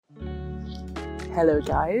Hello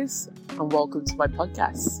guys, and welcome to my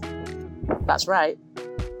podcast. That's right,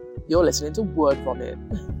 you're listening to Word Vomit.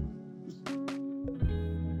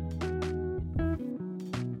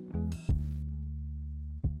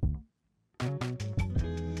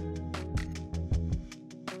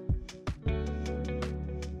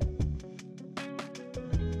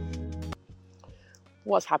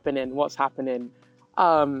 What's happening?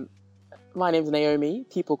 My name's Naomi.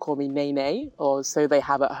 People call me Nene, or so they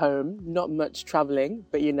have at home. Not much traveling,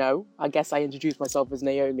 but I guess I introduce myself as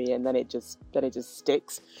Naomi and then it just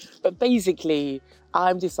sticks. But basically,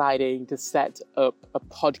 I'm deciding to set up a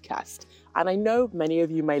podcast. And I know many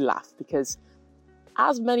of you may laugh because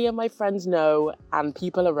as many of my friends know and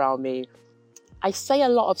people around me, I say a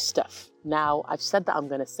lot of stuff. Now, I've said that I'm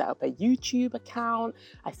going to set up a YouTube account.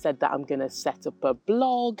 I said that I'm going to set up a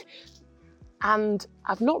blog. And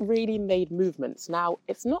I've not really made movements. Now,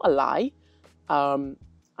 it's not a lie. I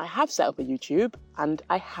have set up a YouTube and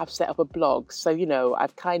I have set up a blog. So,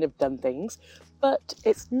 I've kind of done things. But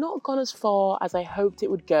it's not gone as far as I hoped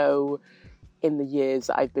it would go in the years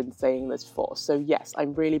that I've been saying this for. So, yes,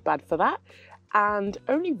 I'm really bad for that. And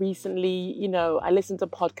only recently, I listen to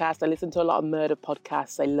podcasts. I listen to a lot of murder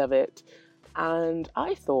podcasts. I love it. And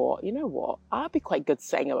I thought, you know what? I'd be quite good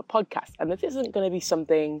setting up a podcast. And this isn't going to be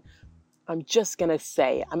something I'm just going to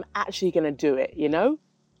say. I'm actually going to do it,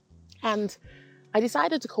 And I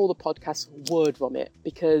decided to call the podcast Word Vomit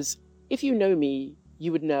because if you know me,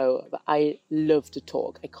 you would know that I love to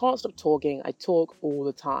talk. I can't stop talking. I talk all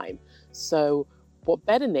the time. So what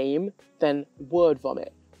better name than Word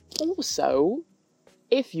Vomit? Also,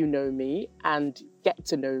 if you know me and get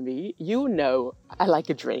to know me, you'll know I like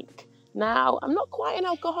a drink. Now, I'm not quite an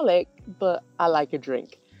alcoholic, but I like a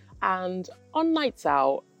drink. And on nights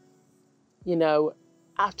out,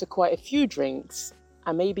 after quite a few drinks,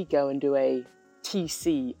 I maybe go and do a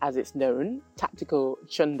TC, as it's known, tactical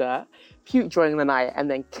chunder, puke during the night, and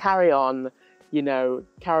then carry on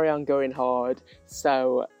going hard.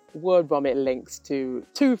 So Word Vomit links to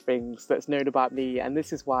two things that's known about me, and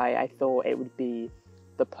this is why I thought it would be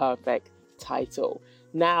the perfect title.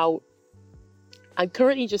 Now, I'm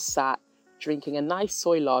currently just sat drinking a nice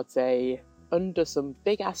soy latte under some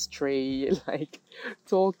big ass tree,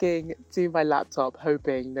 talking to my laptop,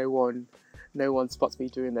 hoping no one spots me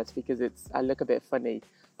doing this because I look a bit funny.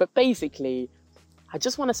 But basically, I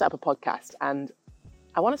just want to set up a podcast, and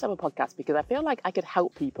I want to set up a podcast because I feel like I could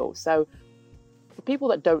help people. So for people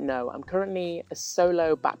that don't know, I'm currently a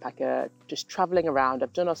solo backpacker, just traveling around.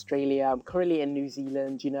 I've done Australia. I'm currently in New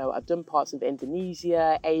Zealand. I've done parts of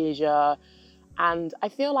Indonesia, Asia. And I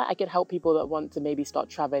feel like I could help people that want to maybe start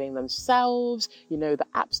traveling themselves, the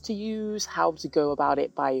apps to use, how to go about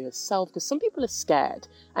it by yourself. Because some people are scared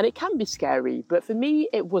and it can be scary. But for me,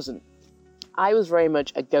 it wasn't. I was very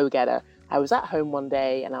much a go-getter. I was at home one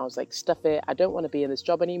day and I was like, stuff it. I don't want to be in this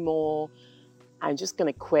job anymore. I'm just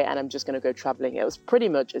going to quit and I'm just going to go traveling. It was pretty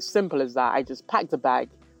much as simple as that. I just packed a bag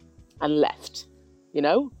and left,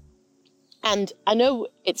 And I know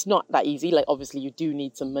it's not that easy. Obviously you do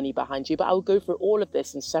need some money behind you, but I'll go through all of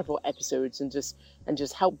this in several episodes and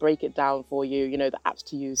just help break it down for you. The apps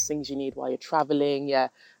to use, things you need while you're traveling,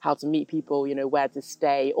 how to meet people, where to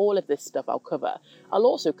stay, all of this stuff I'll cover. I'll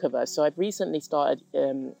also cover. So I've recently started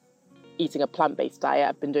eating a plant-based diet.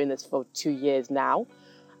 I've been doing this for 2 years now.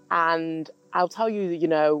 And I'll tell you,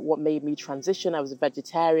 what made me transition. I was a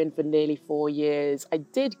vegetarian for nearly 4 years. I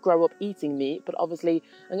did grow up eating meat, but obviously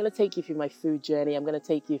I'm going to take you through my food journey. I'm going to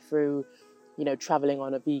take you through, traveling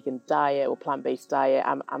on a vegan diet or plant-based diet.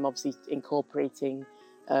 I'm obviously incorporating,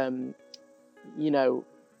 vegan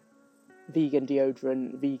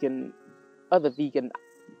deodorant, other vegan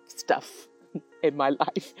stuff in my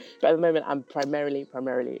life. But at the moment, I'm primarily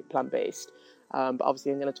plant-based. But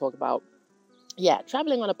obviously I'm going to talk about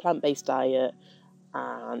traveling on a plant-based diet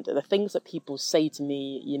and the things that people say to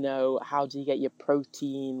me, how do you get your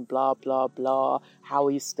protein, blah, blah, blah. How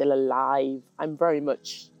are you still alive? I'm very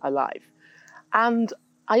much alive. And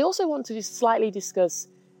I also want to just slightly discuss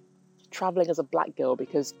traveling as a black girl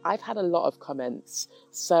because I've had a lot of comments.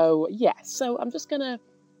 So I'm just going to,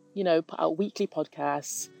 put out weekly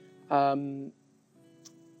podcasts,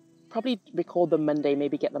 probably record them Monday,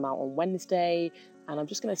 maybe get them out on Wednesday. And I'm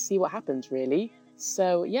just going to see what happens, really.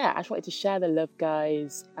 So, I just wanted to share the love,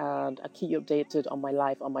 guys. And I'll keep you updated on my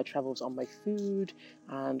life, on my travels, on my food.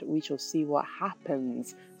 And we shall see what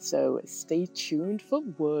happens. So, stay tuned for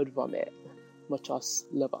Word Vomit. Muchos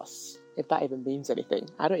love us. If that even means anything.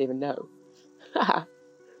 I don't even know.